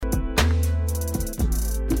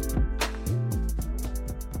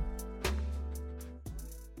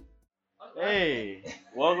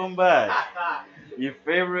welcome back. Your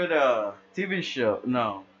favorite TV show?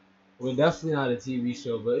 No. We're definitely not a TV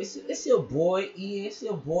show, but it's your boy E, it's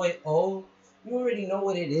your boy O. You already know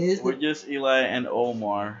what it is. We're just Eli and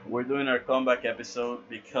Omar. We're doing our comeback episode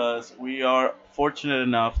because we are fortunate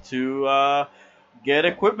enough to get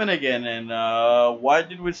equipment again. And why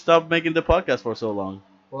did we stop making the podcast for so long?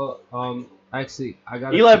 Well, actually,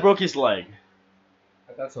 Eli broke his leg.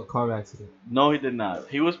 I got to a car accident. No, he did not.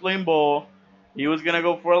 He was playing ball. He was gonna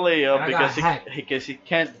go for a layup And I got hacked. because he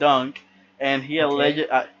can't dunk, and he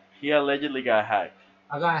allegedly got hacked.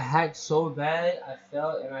 I got hacked so bad, I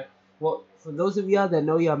fell, and well, for those of y'all that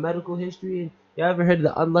know your medical history, y'all ever heard of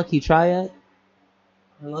the unlucky triad?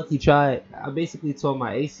 Unlucky triad. I basically tore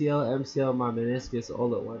my ACL, MCL, my meniscus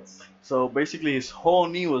all at once. So basically, his whole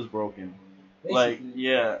knee was broken. Like, Basically.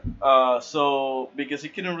 yeah. So because he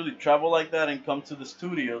couldn't really travel like that and come to the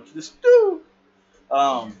studio,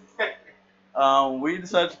 we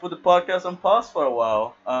decided to put the podcast on pause for a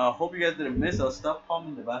while. Hope you guys didn't miss us. Stop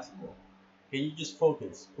palming the basketball. Can you just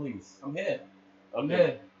focus, please? I'm here.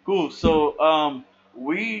 Okay. Cool. So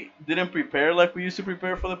we didn't prepare like we used to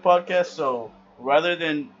prepare for the podcast. So rather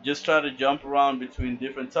than just try to jump around between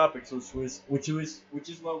different topics, which is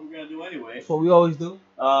what we're gonna do anyway. That's what we always do.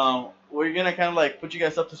 We're gonna kind of like put you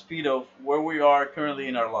guys up to speed of where we are currently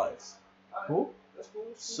in our lives. Cool. That's cool.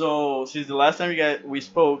 So since the last time we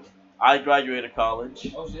spoke, I graduated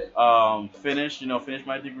college. Oh shit. Finished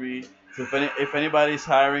my degree. So if anybody's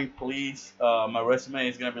hiring, please, my resume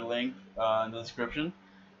is gonna be linked in the description.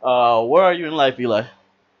 Where are you in life, Eli?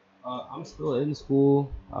 I'm still in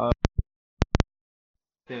school.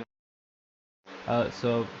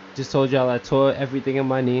 So just told y'all I tore everything in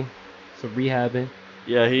my knee. So rehabbing.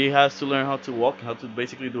 Yeah, he has to learn how to walk, how to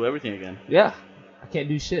basically do everything again. Yeah. I can't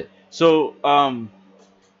do shit. So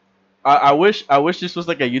I wish this was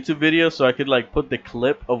like a YouTube video so I could like put the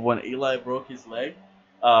clip of when Eli broke his leg.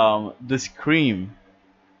 The scream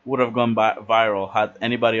would have gone viral had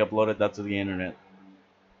anybody uploaded that to the internet.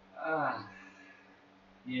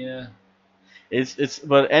 Yeah.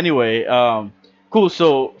 But anyway, cool.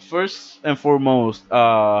 So first and foremost,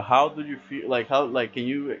 how did you feel? Can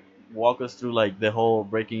you walk us through like the whole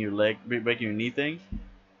breaking your knee thing?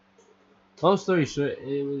 Long story short,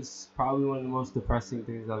 it was probably one of the most depressing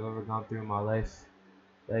things I've ever gone through in my life.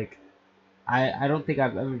 Like, I don't think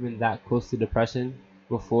I've ever been that close to depression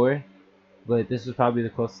before, but this was probably the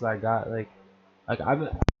closest I got. Like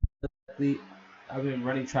I've been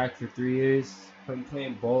running track for 3 years. I've been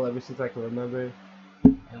playing ball ever since I can remember,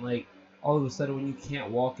 and like all of a sudden when you can't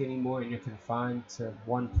walk anymore and you're confined to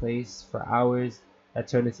one place for hours, that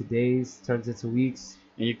turns into days, turns into weeks.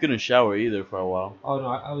 And you couldn't shower either for a while. Oh no,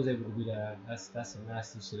 I was able to do that. That's some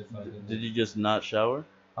nasty shit if I did. Did you just not shower?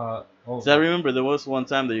 Oh. So I remember there was one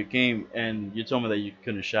time that you came and you told me that you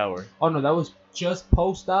couldn't shower. Oh no, that was just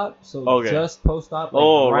post-op. So Okay. just post-op.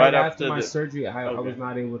 Like, right after my surgery, I was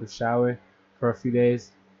not able to shower for a few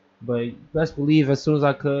days. But best believe, as soon as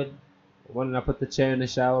I could, when I put the chair in the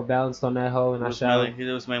shower, balanced on that hoe, and I showered. He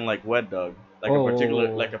was smelling like wet dog, like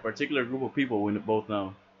a particular group of people we both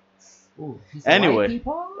know. Ooh, Anyway, white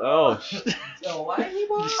people? oh, So white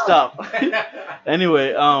people? stop.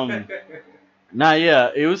 Anyway,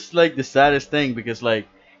 yeah, it was like the saddest thing because like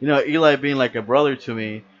Eli being like a brother to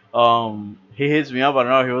me, he hits me up. I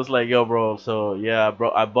don't know. He was like, "Yo, bro, so yeah, I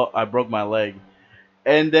broke my leg."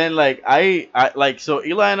 And then like I like so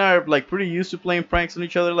Eli and I are like pretty used to playing pranks on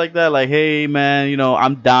each other like that. Like, hey man,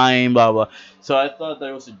 I'm dying, blah blah. So I thought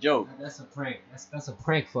that was a joke. That's a prank. That's a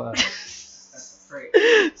prank for us. That's a prank.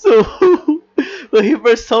 So when he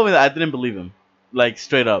first told me that, I didn't believe him, like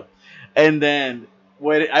straight up. And then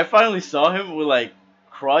when I finally saw him with like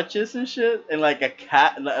crutches and shit, and like a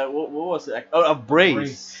cat, what was it? A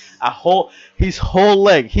brace. His whole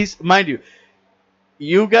leg. Mind you.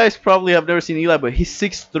 You guys probably have never seen Eli, but he's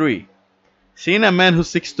 6'3". Seeing a man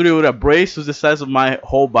who's 6'3" with a brace who's the size of my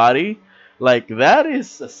whole body, like that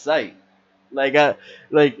is a sight. Like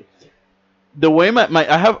the way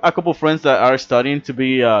I have a couple friends that are studying to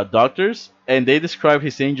be doctors, and they describe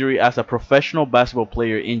his injury as a professional basketball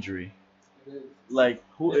player injury. Like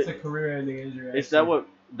who? It's a career-ending injury. Is that what?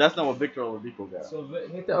 That's not what Victor Oladipo got. So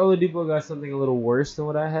Victor Oladipo got something a little worse than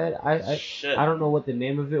what I had. I don't know what the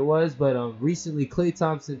name of it was, but recently Klay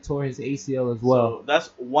Thompson tore his ACL as well. So that's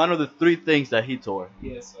one of the 3 things that he tore.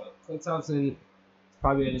 Yeah, so Klay Thompson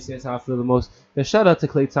probably understands how I feel the most. But shout out to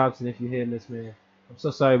Klay Thompson if you're hearing this, man. I'm so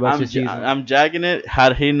sorry about your season. I'm jagging it.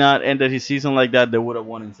 Had he not ended his season like that, they would have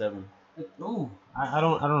won in 7. Ooh, I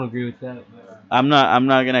don't agree with that. But, I'm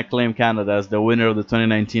not gonna claim Canada as the winner of the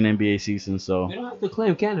 2019 NBA season. So we don't have to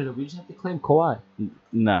claim Canada. We just have to claim Kawhi.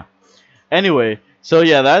 Nah. Anyway, So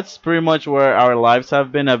yeah, that's pretty much where our lives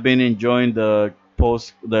have been. I've been enjoying the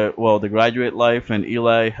graduate life, and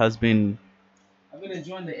Eli has been I've been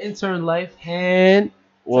enjoying the intern life and trying to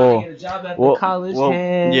well, get a job after college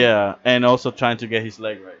and yeah, and also trying to get his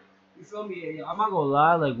leg right. you feel me? Yeah, I'm not gonna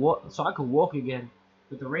lie, like walk, so I could walk again,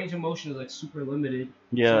 but the range of motion is like super limited. So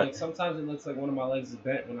Yeah. like sometimes it looks like one of my legs is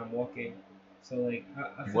bent when I'm walking. So like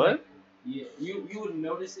I feel like What? yeah, you would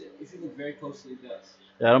notice it if you look very closely. It does.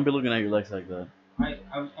 Yeah, I don't be looking at your legs like that.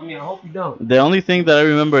 I mean I hope you don't. The only thing that I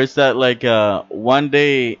remember is that like one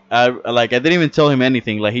day I didn't even tell him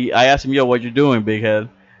anything. Like I asked him, "Yo, what you doing, big head?"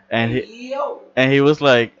 And Hey, he yo. and he was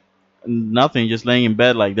like, "Nothing, just laying in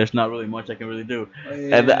bed. Like there's not really much I can really do." Oh,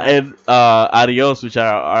 And Adios, which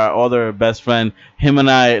are our other best friend, him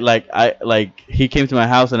and I he came to my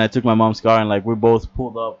house and I took my mom's car and like we both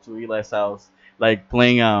pulled up to Eli's house like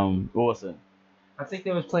playing what was it? I think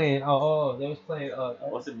they was playing. They was playing.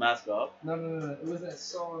 What's it? Mask Up? No. It was that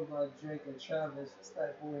song by Drake and Travis. What's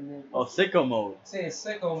that boy name? Oh, Sicko Mode. Saying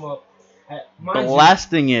Sicko Mode. Mind you,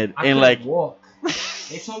 Blasting it I and couldn't like walk.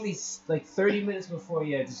 They told me like 30 minutes before,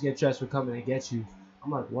 yeah, just get dressed. We're coming to get you.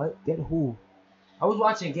 I'm like, what? Get who? I was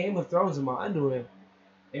watching Game of Thrones in my underwear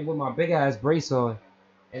and with my big ass brace on,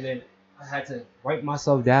 and then I had to wipe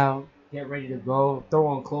myself down, get ready to go, throw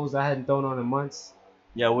on clothes I hadn't thrown on in months.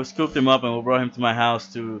 yeah, we scooped him up and we brought him to my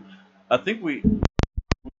house to. I think we.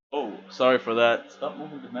 Oh, sorry for that. Stop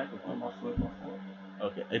moving the microphone. My foot.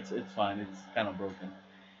 Okay, it's fine. It's kind of broken.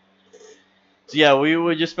 So yeah, we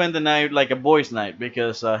would just spend the night like a boys' night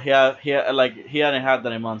because he hadn't had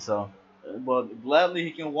that in months. So, but gladly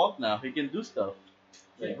he can walk now. He can do stuff.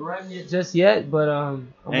 Can't Like, grab me just yet, but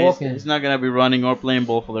I'm and walking. he's not gonna be running or playing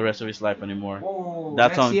ball for the rest of his life anymore. Whoa,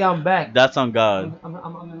 That's next on year I'm back. that's on God. I'm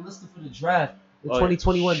enlisted for the draft, the Oh, yeah.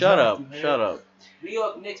 2021 Shut draft. up! You heard? Shut up! New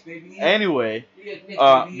York Knicks, baby. Anyway, New York Knicks,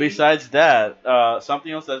 baby. besides that,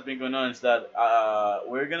 something else that's been going on is that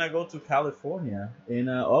we're gonna go to California in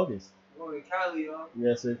August. Going to Cali, y'all.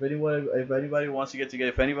 Yeah, so if anybody wants to get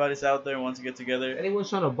together, if anybody's out there and wants to get together,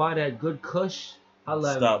 Anyone's trying to buy that good Kush, holla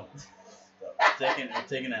at me. stop.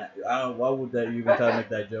 Taking a. I don't. Why would that you even try to make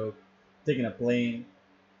that joke? Taking a plane.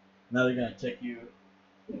 Now they're gonna check you.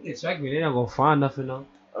 You can check me. They're not gonna find nothing though.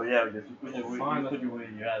 Oh yeah, because Fine. you put your weed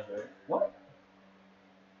in your ass, right? What?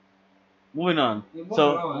 Moving on. Yeah, moving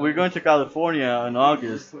So on. we're going to California in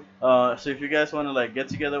August. So if you guys want to like get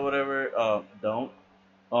together, whatever, don't.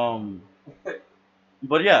 Um,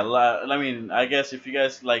 but yeah, I mean, I guess if you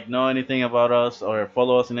guys like know anything about us or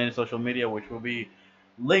follow us in any social media, which will be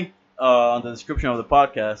linked on the description of the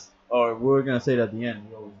podcast, or we're gonna say it at the end.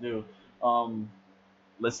 We always do.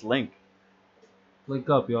 Let's link. Link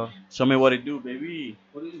up, y'all. Show me what it do, baby.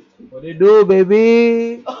 What they do,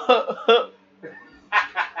 baby?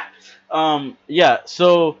 Yeah,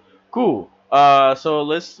 so cool. So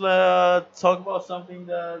let's talk about something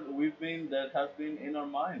that has been in our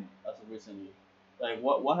mind as of recently. Like,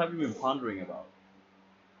 what have you been pondering about?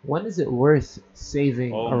 When is it worth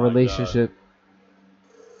saving Oh a my relationship?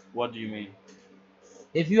 What do you mean?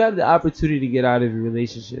 If you have the opportunity to get out of your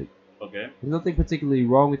relationship, Okay. there's nothing particularly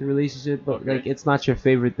wrong with the relationship, but Okay. like it's not your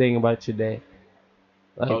favorite thing about your day.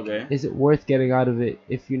 Like, Okay. is it worth getting out of it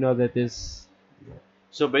if you know that this?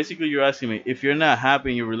 So basically, you're asking me if you're not happy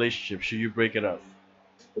in your relationship, should you break it up?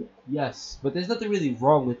 Yes, but there's nothing really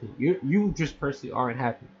wrong with it. You just personally aren't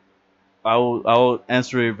happy. I will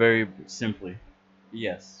answer it very simply.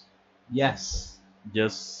 Yes. Yes.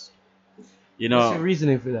 Just What's your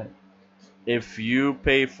reasoning for that? if you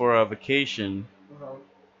pay for a vacation.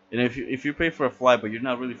 And if you pay for a flight, but you're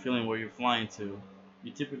not really feeling where you're flying to,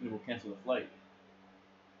 you typically will cancel the flight.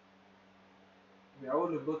 I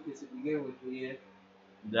wouldn't have booked it to begin with, but yeah.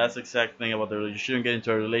 That's the exact thing about the relationship. You shouldn't get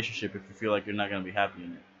into a relationship if you feel like you're not gonna be happy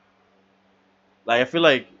in it. Like I feel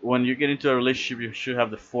like when you get into a relationship, you should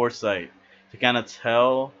have the foresight to kind of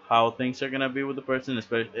tell how things are gonna be with the person.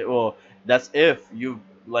 Especially, well, that's if you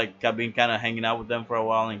like have been kind of hanging out with them for a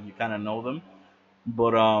while and you kind of know them.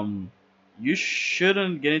 But you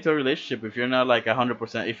shouldn't get into a relationship if you're not like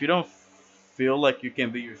 100%. If you don't feel like you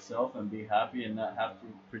can be yourself and be happy and not have to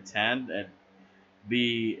pretend and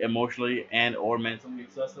be emotionally and or mentally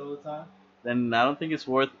exhausted all the time, then I don't think it's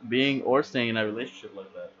worth being or staying in a relationship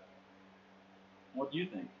like that. What do you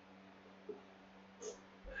think?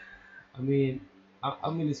 I mean,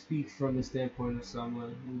 I'm gonna speak from the standpoint of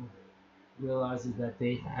someone who realizes that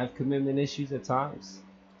they have commitment issues at times.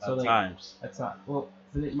 So At like, times. at times, well,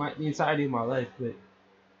 for the entirety of my life, but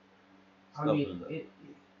I Stop mean, doing that.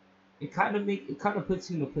 it kind of puts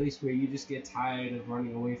you in a place where you just get tired of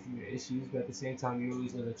running away from your issues, but at the same time, you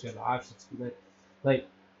always know that you have the options to like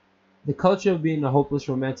the culture of being a hopeless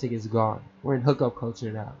romantic is gone. We're in hookup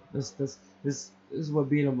culture now. This is what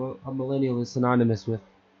being a millennial is synonymous with.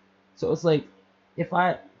 So it's like if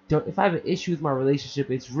I if I have an issue with my relationship,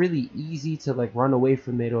 it's really easy to like run away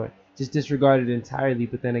from it or just disregard it entirely.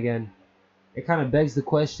 But then again, it kind of begs the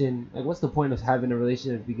question, like, what's the point of having a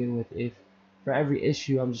relationship to begin with if for every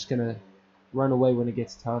issue I'm just gonna run away when it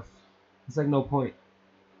gets tough? It's like no point,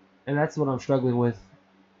 and that's what I'm struggling with.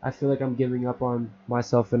 I feel like I'm giving up on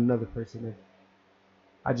myself and another person if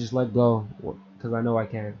I just let go because I know I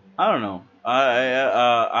can. I don't know.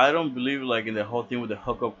 I don't believe like in the whole thing with the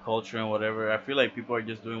hookup culture and whatever. I feel like people are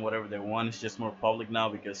just doing whatever they want. It's just more public now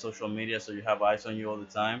because social media, so you have eyes on you all the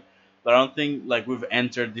time. But I don't think like we've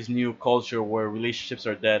entered this new culture where relationships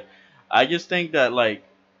are dead. I just think that like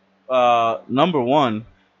number one,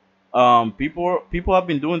 people have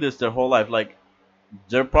been doing this their whole life. Like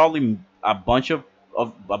there are probably a bunch of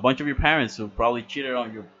your parents who probably cheated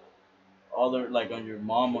on your other like on your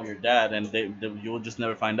mom or your dad, and you'll just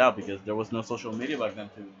never find out because there was no social media back then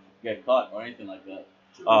to get caught or anything like that.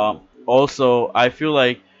 Also, I feel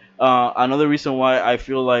like another reason why I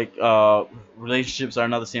feel like relationships are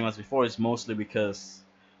not the same as before is mostly because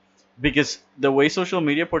the way social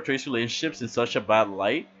media portrays relationships in such a bad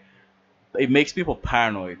light, it makes people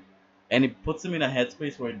paranoid, and it puts them in a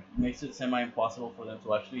headspace where it makes it semi impossible for them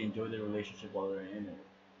to actually enjoy their relationship while they're in it.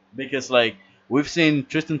 Because like we've seen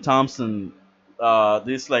Tristan Thompson,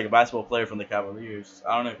 this like basketball player from the Cavaliers.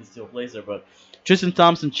 I don't know if he still plays there, but Tristan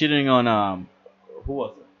Thompson cheating on who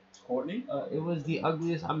was it? Courtney. It was the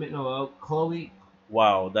ugliest. I mean, no, Chloe.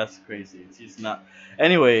 Wow, that's crazy. She's not.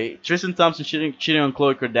 Anyway, Tristan Thompson cheating on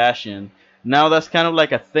Khloe Kardashian. Now that's kind of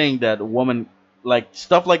like a thing that women like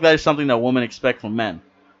stuff like that is something that women expect from men,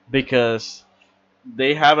 because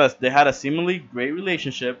they had a seemingly great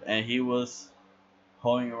relationship and he was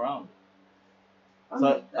hoeing around. I So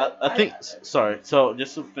mean, I think sorry. So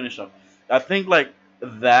just to finish up, I think like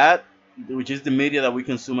that, which is the media that we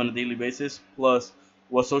consume on a daily basis, plus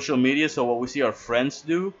what social media, so what we see our friends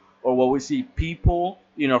do, or what we see people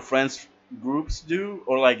in our friends groups do,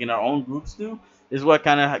 or like in our own groups do, is what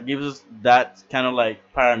kind of gives us that kind of like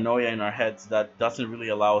paranoia in our heads that doesn't really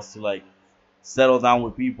allow us to like settle down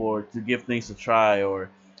with people or to give things a try or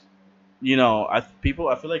I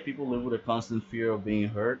feel like people live with a constant fear of being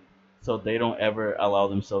hurt, so they don't ever allow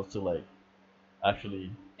themselves to like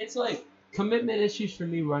actually. it's like commitment issues for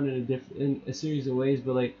me run in in a series of ways,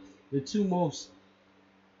 but like the two most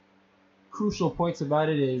crucial points about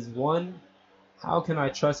it is one, how can I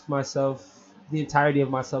trust myself, the entirety of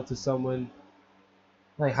myself to someone?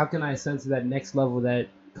 Like, how can I ascend to that next level that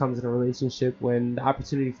comes in a relationship when the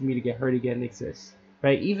opportunity for me to get hurt again exists,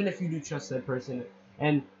 right? Even if you do trust that person,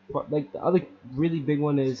 and like the other really big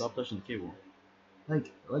one is Stop touching the cable.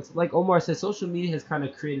 like Omar said, social media has kind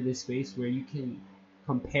of created this space where you can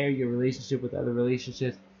compare your relationship with other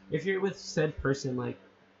relationships. If you're with said person, like,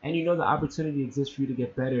 and you know the opportunity exists for you to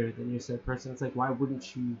get better than your said person, it's like why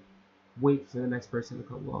wouldn't you wait for the next person to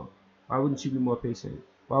come along? Why wouldn't you be more patient?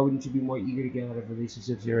 Why wouldn't you be more eager to get out of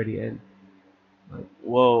relationships you're already in? Like,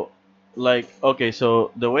 Well, like okay,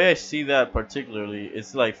 so the way I see that particularly,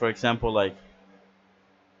 it's like for example, like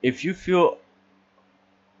if you feel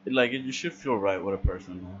like you should feel right with a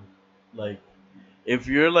person, man. Like if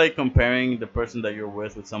you're like comparing the person that you're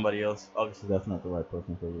with somebody else, obviously that's not the right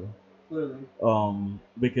person for you. clearly.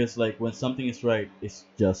 Because like when something is right, it's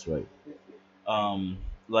just right.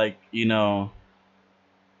 Like you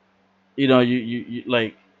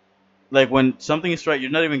like when something is right,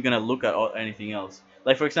 you're not even gonna look at anything else.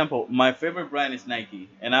 Like for example, my favorite brand is Nike,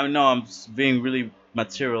 and I know I'm just being really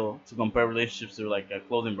material to compare relationships to like a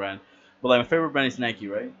clothing brand, but like my favorite brand is Nike,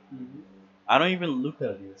 right? I don't even look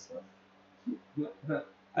at this stuff.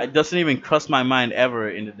 It doesn't even cross my mind ever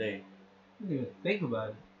in the day. Think about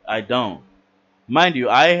it. I don't. Mind you,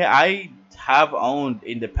 I have owned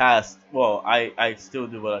in the past. Well, I still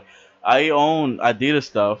do, but I own Adidas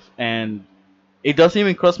stuff, and it doesn't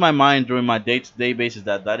even cross my mind during my day-to-day basis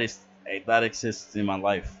that exists in my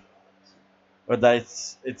life, or that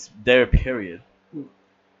it's there. Period.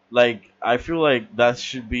 Like I feel like that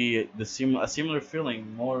should be a similar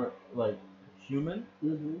feeling, more like human,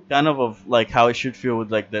 Mm-hmm. kind of like how it should feel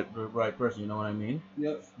with like the right person. You know what I mean?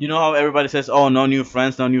 Yep. You know how everybody says, "Oh, no new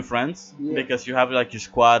friends, no new friends," Yeah. because you have like your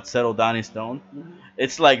squad settled down in stone. Mm-hmm.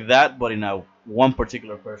 It's like that, but in a one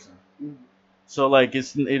particular person. Mm-hmm. So like you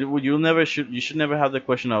should never have the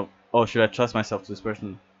question of, oh, should I trust myself to this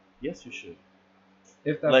person? Yes, you should.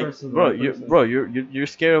 If that Like person's the bro, right person. you're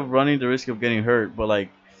scared of running the risk of getting hurt, but like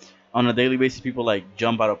on a daily basis, people like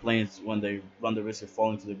jump out of planes when they run the risk of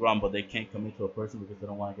falling to the ground, but they can't commit to a person because they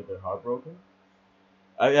don't want to get their heart broken.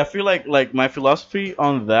 I feel like my philosophy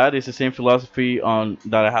on that is the same philosophy on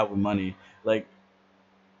that I have with money. Like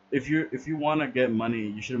if you want to get money,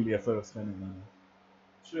 you shouldn't be afraid of spending money.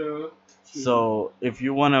 True. True. So if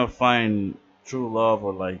you want to find true love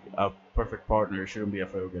or like a perfect partner, you shouldn't be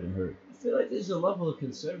afraid of getting hurt. I feel like there's a level of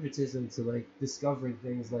conservatism to like discovering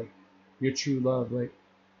things like your true love. Like,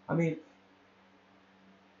 I mean,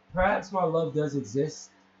 perhaps my love does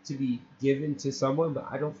exist to be given to someone, but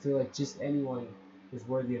I don't feel like just anyone is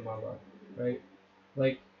worthy of my love, right?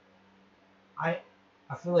 Like, I,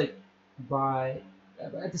 I feel like by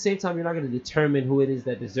at the same time, you're not going to determine who it is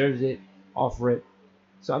that deserves it, offer it.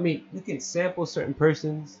 So I mean, you can sample certain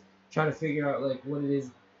persons, try to figure out like what it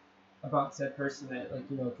is about said person that like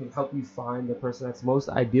can help you find the person that's most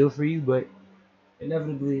ideal for you. But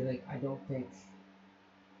inevitably, like I don't think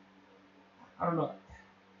I don't know.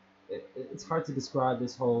 It's hard to describe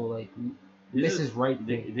this whole like This is Mrs. Right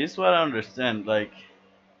thing. this is what I understand.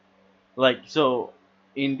 Like so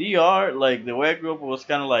in DR, like the way I grew up was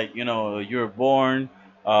kind of like you're born,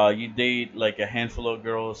 you date like a handful of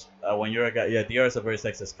girls when you're a guy. Yeah, DR is a very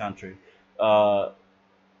sexist country. Uh,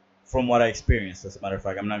 from what I experienced, as a matter of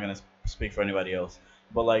fact, I'm not gonna speak for anybody else,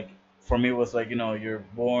 but like for me, it was like you're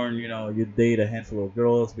born, you date a handful of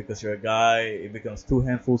girls because you're a guy. It becomes two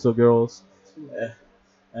handfuls of girls, eh,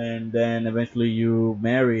 and then eventually you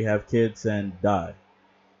marry, have kids, and die.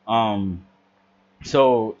 Um,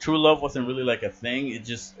 so true love wasn't really like a thing.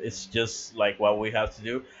 It's just like what we have to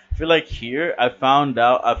do. I feel like here I found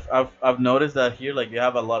out I've noticed that here like you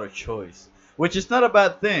have a lot of choice, which is not a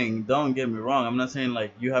bad thing. Don't get me wrong. I'm not saying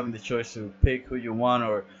like you having the choice to pick who you want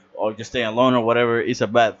or just stay alone or whatever is a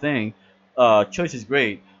bad thing. Choice is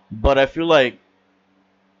great, but I feel like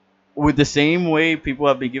with the same way people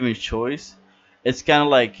have been given choice, it's kind of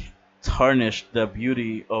like tarnished the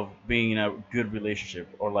beauty of being in a good relationship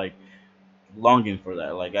or like longing for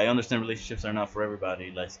that. Like I understand relationships are not for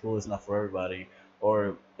everybody. Like school is not for everybody,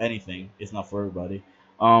 or anything is not for everybody.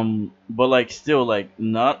 But like still, like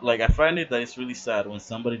not like I find it that it's really sad when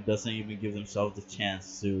somebody doesn't even give themselves the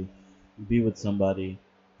chance to be with somebody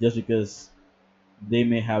just because they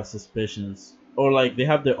may have suspicions or like they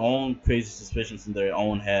have their own crazy suspicions in their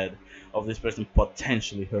own head of this person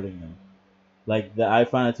potentially hurting them. Like that, I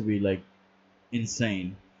find it to be like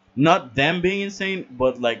insane. Not them being insane,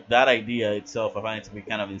 but like that idea itself, I find it to be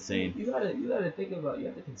kind of insane. You gotta think about you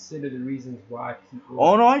have to consider the reasons why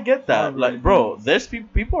Oh people no, I get that. harbor Like, bro, these there's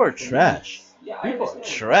people are trash. beliefs. Yeah, I People are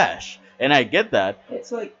understand. trash, and I get that.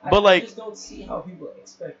 It's like But I like, just don't see how people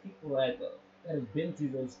expect people that have been through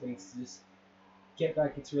those things to just get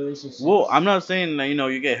back into well, relationships. I'm not saying that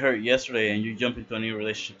you get hurt yesterday and you jump into a new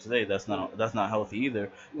relationship today. That's not healthy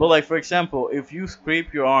either. But Yeah. like, for example, if you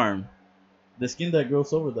scrape your arm, the skin that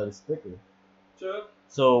grows over that is thicker. True.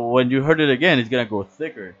 So when you hurt it again, it's gonna grow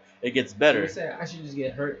thicker. It gets So you're better. saying I should just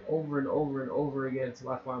get hurt over and over and over again until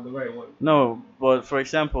I find the right one. No, but for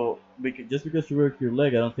example, just because you work your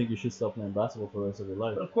leg, I don't think you should stop playing basketball for the rest of your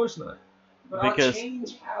life. But of course not. But I'll Because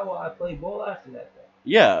change how I play ball after that. Though.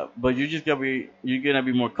 yeah, but you're gonna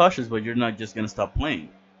be more cautious, but you're not just gonna stop playing.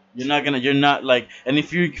 You're not like, and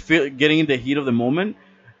if you feel getting in the heat of the moment,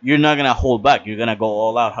 you're not gonna hold back. You're gonna go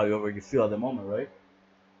all out, however you feel at the moment, right?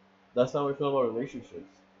 That's how I feel about relationships.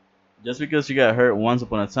 Just because you got hurt once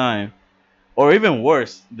upon a time, or even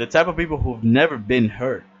worse, the type of people who've never been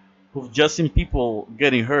hurt, who've just seen people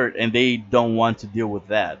getting hurt and they don't want to deal with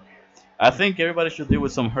that. I think everybody should deal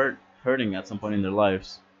with some hurting at some point in their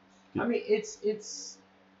lives. I mean, it's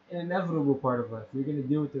an inevitable part of life. You're gonna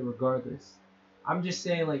deal with it regardless. I'm just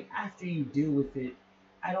saying, like after you deal with it,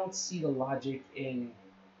 I don't see the logic in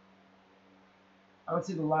I don't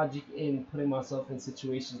see the logic in putting myself in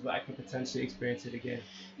situations where I could potentially experience it again.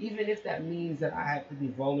 Even if that means that I have to be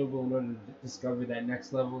vulnerable in order to discover that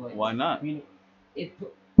next level. Like, Why not? I mean, it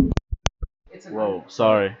it's an Whoa,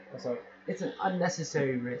 sorry. sorry, it's an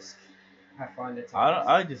unnecessary risk. I find at I times. don't,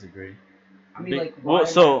 I disagree. I mean, like, Well,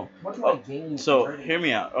 what do I oh, gain from so hurting hear me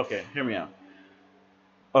myself? out. Okay, hear me out.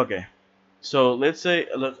 Okay, so let's say,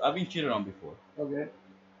 look, I've been cheated on before. Okay.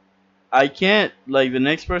 I can't like the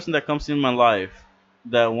next person that comes in my life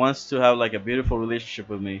that wants to have like a beautiful relationship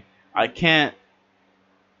with me. I can't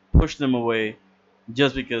push them away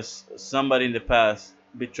just because somebody in the past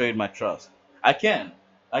betrayed my trust. I can.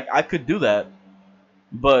 I could do that,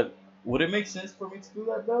 but would it make sense for me to do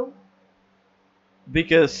that though?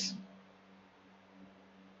 Because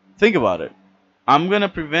think about it. I'm gonna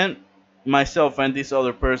prevent myself and this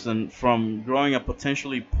other person from growing a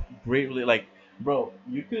potentially greatly like, bro.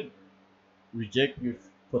 You could reject your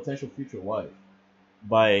potential future wife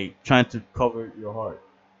by trying to cover your heart.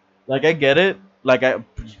 Like I get it. Like a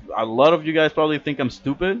lot of you guys probably think I'm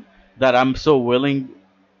stupid that I'm so willing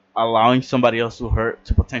allowing somebody else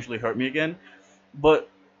to potentially hurt me again. But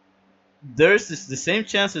there's the same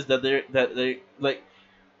chances that they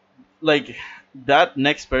like that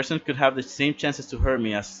next person could have the same chances to hurt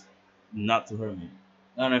me as not to hurt me.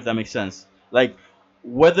 I don't know if that makes sense. Like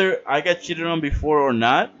whether I got cheated on before or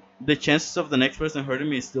not, the chances of the next person hurting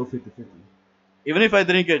me is still 50-50. Even if I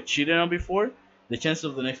didn't get cheated on before, the chances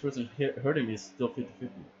of the next person hurting me is still 50-50.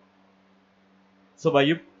 So by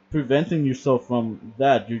you preventing yourself from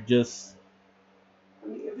that, you're just I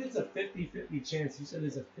mean, if it's a 50-50 chance, you said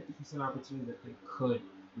there's a 50% opportunity that they could.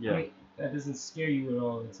 I yeah. mean, that doesn't scare you at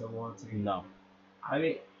all into wanting. No. I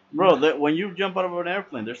mean, Bro, when you jump out of an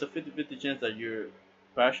airplane, there's a 50-50 chance that your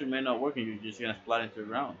parachute may not work and you're just gonna splat into the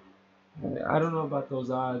ground. I don't know about those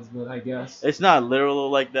odds, but I guess. It's not literal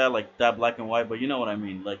like that black and white, but you know what I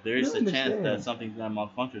mean. Like there is I a chance that understand. something's gonna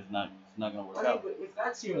malfunction. It's not gonna work I mean, out. but if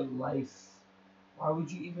that's your life, why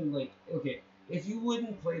would you even like? Okay, if you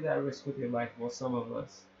wouldn't play that risk with your life, well, some of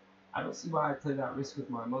us, I don't see why I play that risk with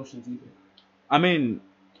my emotions either. I mean,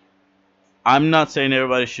 I'm not saying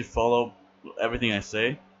everybody should follow everything I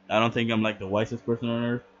say. I don't think I'm like the wisest person on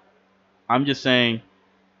earth. I'm just saying,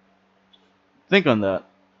 think on that.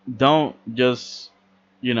 Don't just,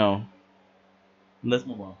 you know. Let's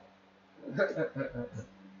move on.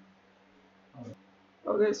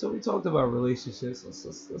 Okay, so we talked about relationships.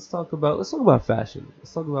 Let's talk about fashion.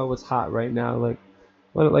 Let's talk about what's hot right now.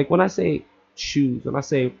 When I say shoes, when I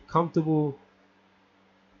say comfortable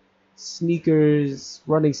sneakers,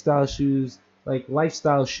 running style shoes, like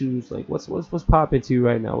lifestyle shoes, like what's popping to you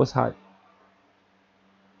right now? What's hot?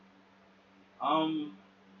 Um,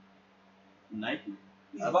 Nike.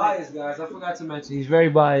 He's biased, guys. I forgot to mention he's very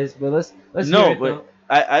biased, but let's hear No, it though. but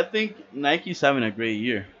I think Nike's having a great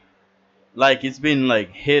year. Like it's been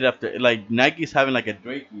like hit after like Nike's having like a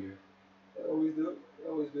Drake year. They always do. They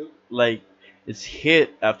always do. Like it's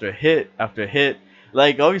hit after hit after hit.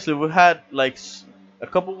 Like obviously we had like a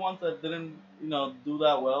couple ones that didn't do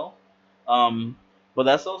that well. Um, but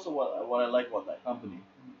that's also what I like about that company.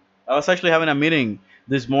 I was actually having a meeting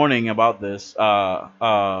this morning about this.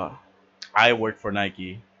 I work for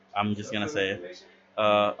Nike. I'm just gonna say it.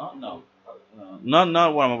 Oh, no,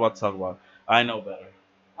 not what I'm about to talk about. I know better.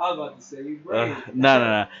 I was about to say you brave. No,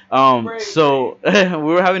 no, no. Brave, So we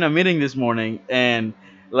were having a meeting this morning, and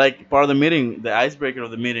like part of the meeting, the icebreaker of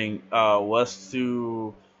the meeting, was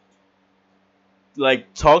to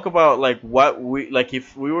like talk about like what we like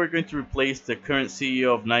if we were going to replace the current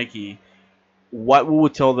CEO of Nike, what we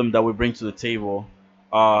would tell them that we bring to the table.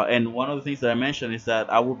 And one of the things that I mentioned is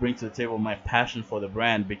that I will bring to the table my passion for the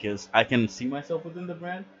brand because I can see myself within the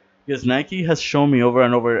brand. Because Nike has shown me over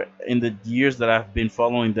and over in the years that I've been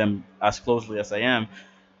following them as closely as I am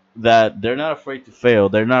that they're not afraid to fail.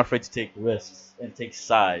 They're not afraid to take risks and take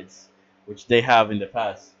sides, which they have in the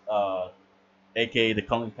past, aka the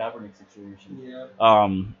Colin Kaepernick situation. Yeah.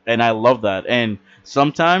 And I love that. And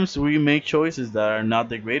sometimes we make choices that are not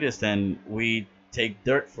the greatest, and we take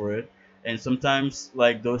dirt for it. And sometimes,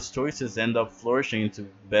 like those choices end up flourishing into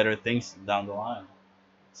better things down the line.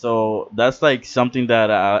 So that's like something that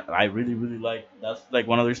I really really like. That's like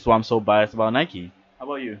one of the reasons why I'm so biased about Nike. How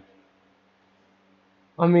about you?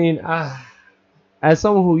 I mean, as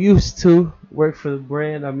someone who used to work for the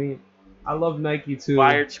brand, I mean, I love Nike too.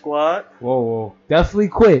 Fired Squad. Whoa, whoa, definitely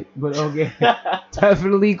quit. But okay,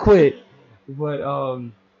 definitely quit. But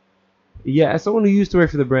yeah, as someone who used to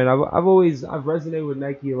work for the brand, I've resonated with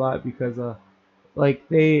Nike a lot because like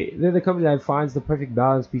they're the company that finds the perfect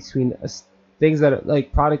balance between things that are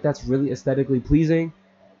like product that's really aesthetically pleasing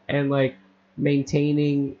and like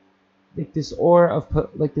maintaining like this aura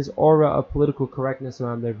of political correctness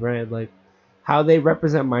around their brand, like how they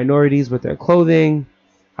represent minorities with their clothing,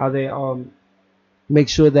 how they make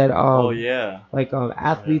sure that Oh yeah. Oh, yeah.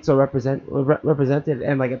 athletes are represented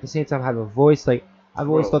and like at the same time have a voice. Like I've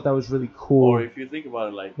always Bro. thought that was really Or cool. if you think about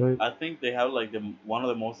it, like Right? I think they have like the one of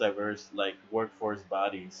the most diverse like workforce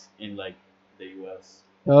bodies in like the U.S.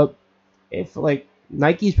 If like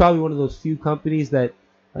Nike's probably one of those few companies that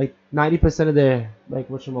like 90% of their like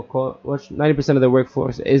what 90% of their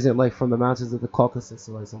workforce isn't like from the mountains of the Caucasus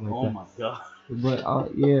or like something Oh like my god. that.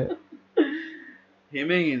 But yeah, He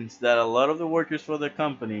means that a lot of the workers for the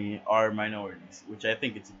company are minorities, which I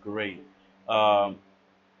think it's great. Um,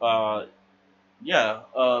 uh, yeah.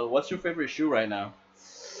 What's your favorite shoe right now?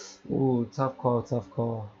 ooh, tough call, tough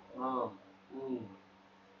call. Oh, ooh.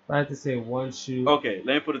 If I had to say one shoe. Okay,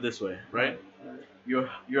 let me put it this way, right?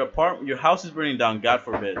 Alright, Your house is burning down. God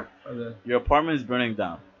forbid, okay, your apartment is burning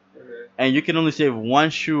down, okay. and you can only save one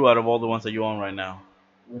shoe out of all the ones that you own right now.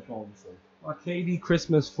 Which one would you say? My KD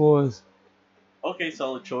Christmas 4s. Okay,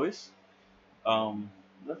 solid choice.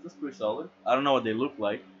 That's pretty solid. I don't know what they look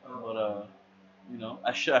like, but you know,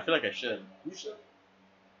 I should. I feel like I should. You should.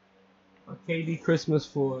 My KD Christmas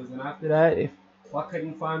 4s, and after that, if I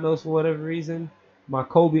couldn't find those for whatever reason, my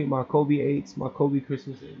Kobe 8s, my Kobe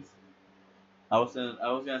Christmas 8s. I was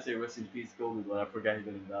gonna say rest in peace, Kobe, but I forgot he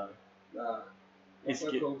didn't die. Nah, He's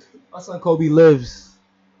ki- my son Kobe lives.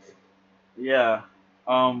 yeah.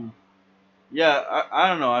 Um. Yeah. I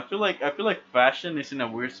don't know. I feel like fashion is in a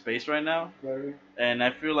weird space right now, Very. and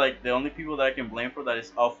I feel like the only people that I can blame for that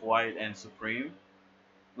is Off White and Supreme.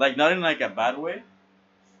 Like not in like a bad way.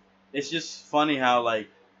 It's just funny how like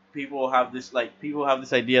people have this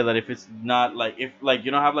idea that if it's not like if like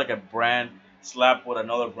you don't have like a brand slap with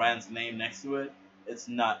another brand's name next to it, it's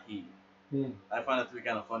not heat. Hmm. I find that to be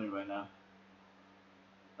kind of funny right now.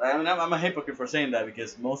 I mean, I'm a hypocrite for saying that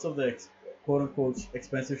because most of the quote unquote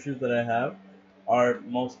expensive shoes that I have are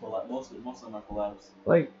most of my collabs.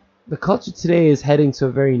 Like the culture today is heading to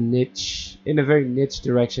a very niche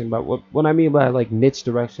direction. But what I mean by like niche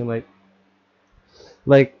direction, like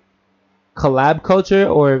collab culture,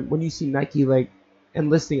 or when you see Nike like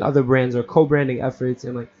enlisting other brands or co-branding efforts,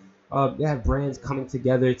 and like they have brands coming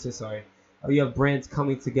together to you have brands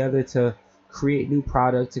coming together to create new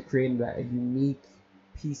product, to create that a unique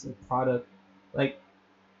piece of product. Like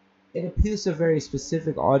it appeals to a very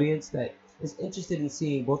specific audience that is interested in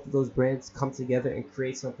seeing both of those brands come together and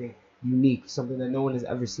create something unique, something that no one has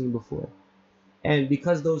ever seen before. And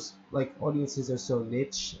because those like audiences are so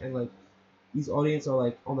niche, and like these audiences are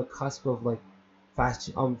like on the cusp of like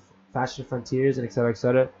fashion fashion frontiers and et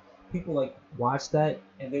cetera, people like watch that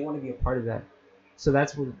and they want to be a part of that. So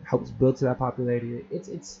that's what helps build to that popularity.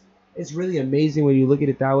 It's really amazing when you look at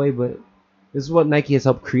it that way, but this is what Nike has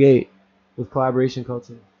helped create with collaboration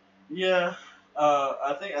culture. Yeah,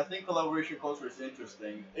 I think collaboration culture is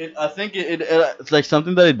interesting. I think it's like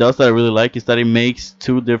something that it does that I really like is that it makes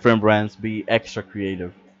two different brands be extra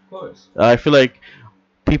creative. Of course. I feel like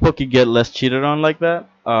people could get less cheated on like that.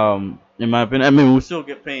 In my opinion, I mean we still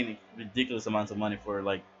get paying ridiculous amounts of money for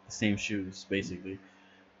like the same shoes basically,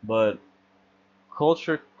 but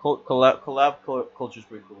culture is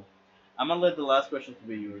pretty cool. I'm gonna let the last question to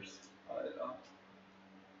be yours. Alright,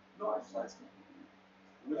 no, I just asked him.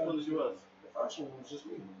 Which one did you ask? The first one was just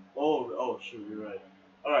me. Oh, shoot, you're right.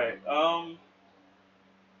 All right.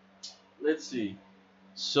 Let's see.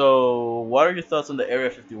 So, what are your thoughts on the Area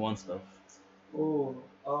 51 stuff? Oh,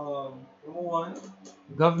 number one,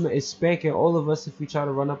 government is spanking all of us if we try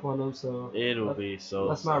to run up on them. So It'll be so.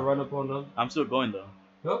 let's not run up on them. I'm still going though.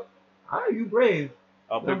 Yep. Are you brave?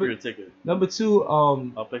 I'll pay for Number your ticket. number two,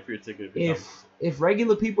 I'll pay for your ticket if you come. if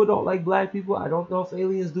regular people don't like black people, I don't know if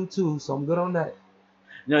aliens do too. So I'm good on that.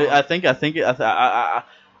 No,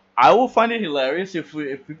 I will find it hilarious if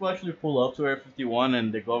people actually pull up to Area 51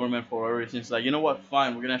 and the government for whatever reason is like, you know what,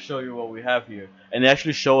 fine, we're gonna show you what we have here, and they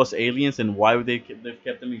actually show us aliens and why they've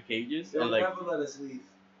kept them in cages and like never let us leave.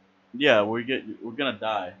 yeah, we're gonna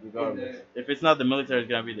die regardless. Yeah. If it's not the military, it's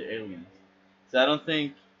gonna be the aliens. So I don't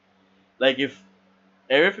think like if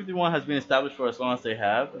Area 51 has been established for as long as they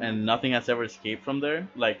have, and nothing has ever escaped from there,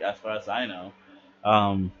 like as far as I know,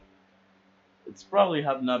 um, it's probably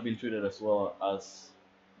have not been treated as well as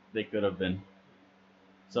they could have been.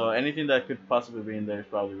 So anything that could possibly be in there is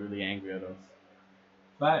probably really angry at us.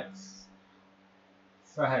 Facts.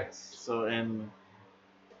 Facts. So and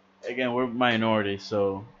again, we're minority,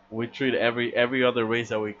 so we treat every other race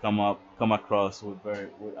that we come across with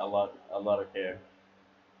a lot of care.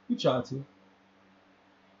 You try to.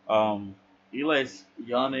 Eli's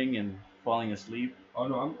yawning and falling asleep. Oh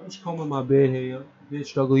no, I'm just combing my beard here, yo. Beard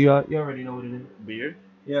struggle. You already know what it is. Beard?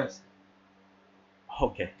 Yes.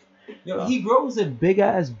 Okay. Yo, he grows a big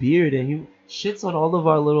ass beard and he shits on all of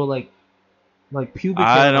our little like pubic hair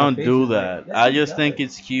I on our don't do faces. that. Yes, I he just does. think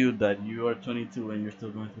it's cute that you are 22 and you're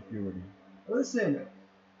still going through puberty. Listen,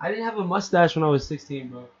 I didn't have a mustache when I was 16,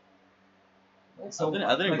 bro. Like I didn't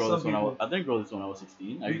like grow some this when people. I didn't grow this when I was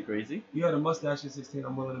 16. Are you crazy? You had a mustache at 16.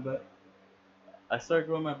 I'm willing to bet. I started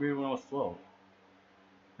growing my beard when I was 12.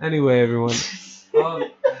 Anyway, everyone. um,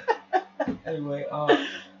 anyway,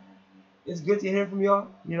 it's good to hear from y'all.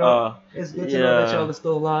 You know, it's good to know that yeah. y'all are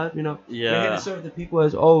still alive. You know, we're here Yeah. to serve the people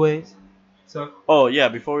as always. So, Oh yeah.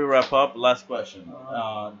 Before we wrap up, last question.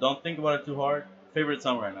 Uh-huh. Don't think about it too hard. Favorite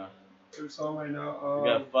song right now? favorite song right now. We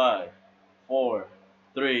got 5, 4,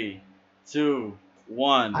 3, 2,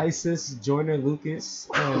 1. Isis, Joyner Lucas,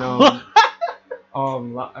 and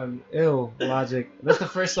Ill Logic. That's the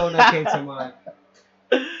first song that came to mind.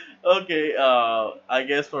 Okay. I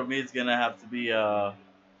guess for me it's gonna have to be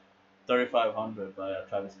 3500 by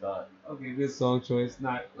Travis Scott. Okay, good song choice.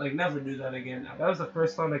 Not like never do that again. That was the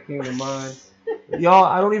first song that came to mind. Y'all,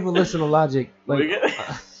 I don't even listen to Logic. Like,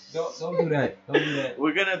 don't do that. Don't do that.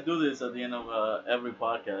 We're gonna do this at the end of every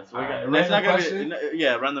podcast. Alright, It's not gonna random be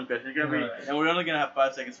random question. It's gonna be, Alright. and we're only gonna have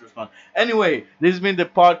 5 seconds to respond. Anyway, this has been the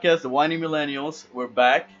podcast, the Whiny Millennials. We're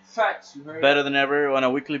back, Facts, you heard. better than ever on a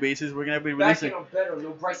weekly basis. We're gonna be Back releasing. and I'm better.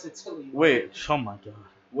 No Bryson Tilley. Wait, oh my god.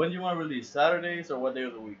 When do you want to release? Saturdays or what day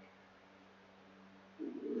of the week?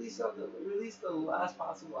 Release the last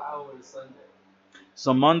possible hour of Sunday.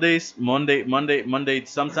 So Mondays, Monday,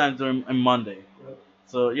 sometimes during Monday. Yep.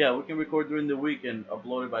 So yeah, we can record during the week and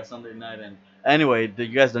upload it by Sunday night. And anyway, you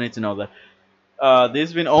guys don't need to know that. This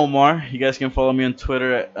has been Omar. You guys can follow me on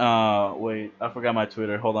Twitter. Wait, I forgot my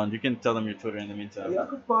Twitter. Hold on. You can tell them your Twitter in the meantime. Y'all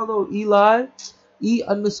can follow Eli.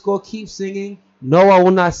 E_keep singing. No, I will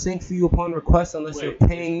not sing for you upon request unless you're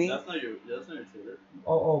paying me. That's not your Twitter.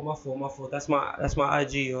 Oh, my fault. That's my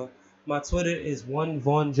IG, yo. My Twitter is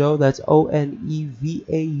OneVaughnJoe. That's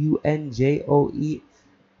ONEVAUNJOE.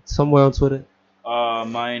 Somewhere on Twitter.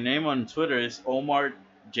 My name on Twitter is Omar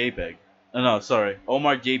JPEG. No, sorry,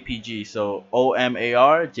 Omar JPG. So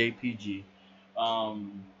OMAR JPG.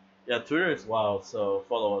 Yeah, Twitter is wild. So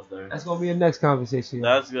follow us there. That's gonna be the next conversation.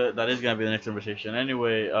 That's good. That is gonna be the next conversation.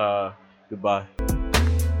 Anyway, goodbye.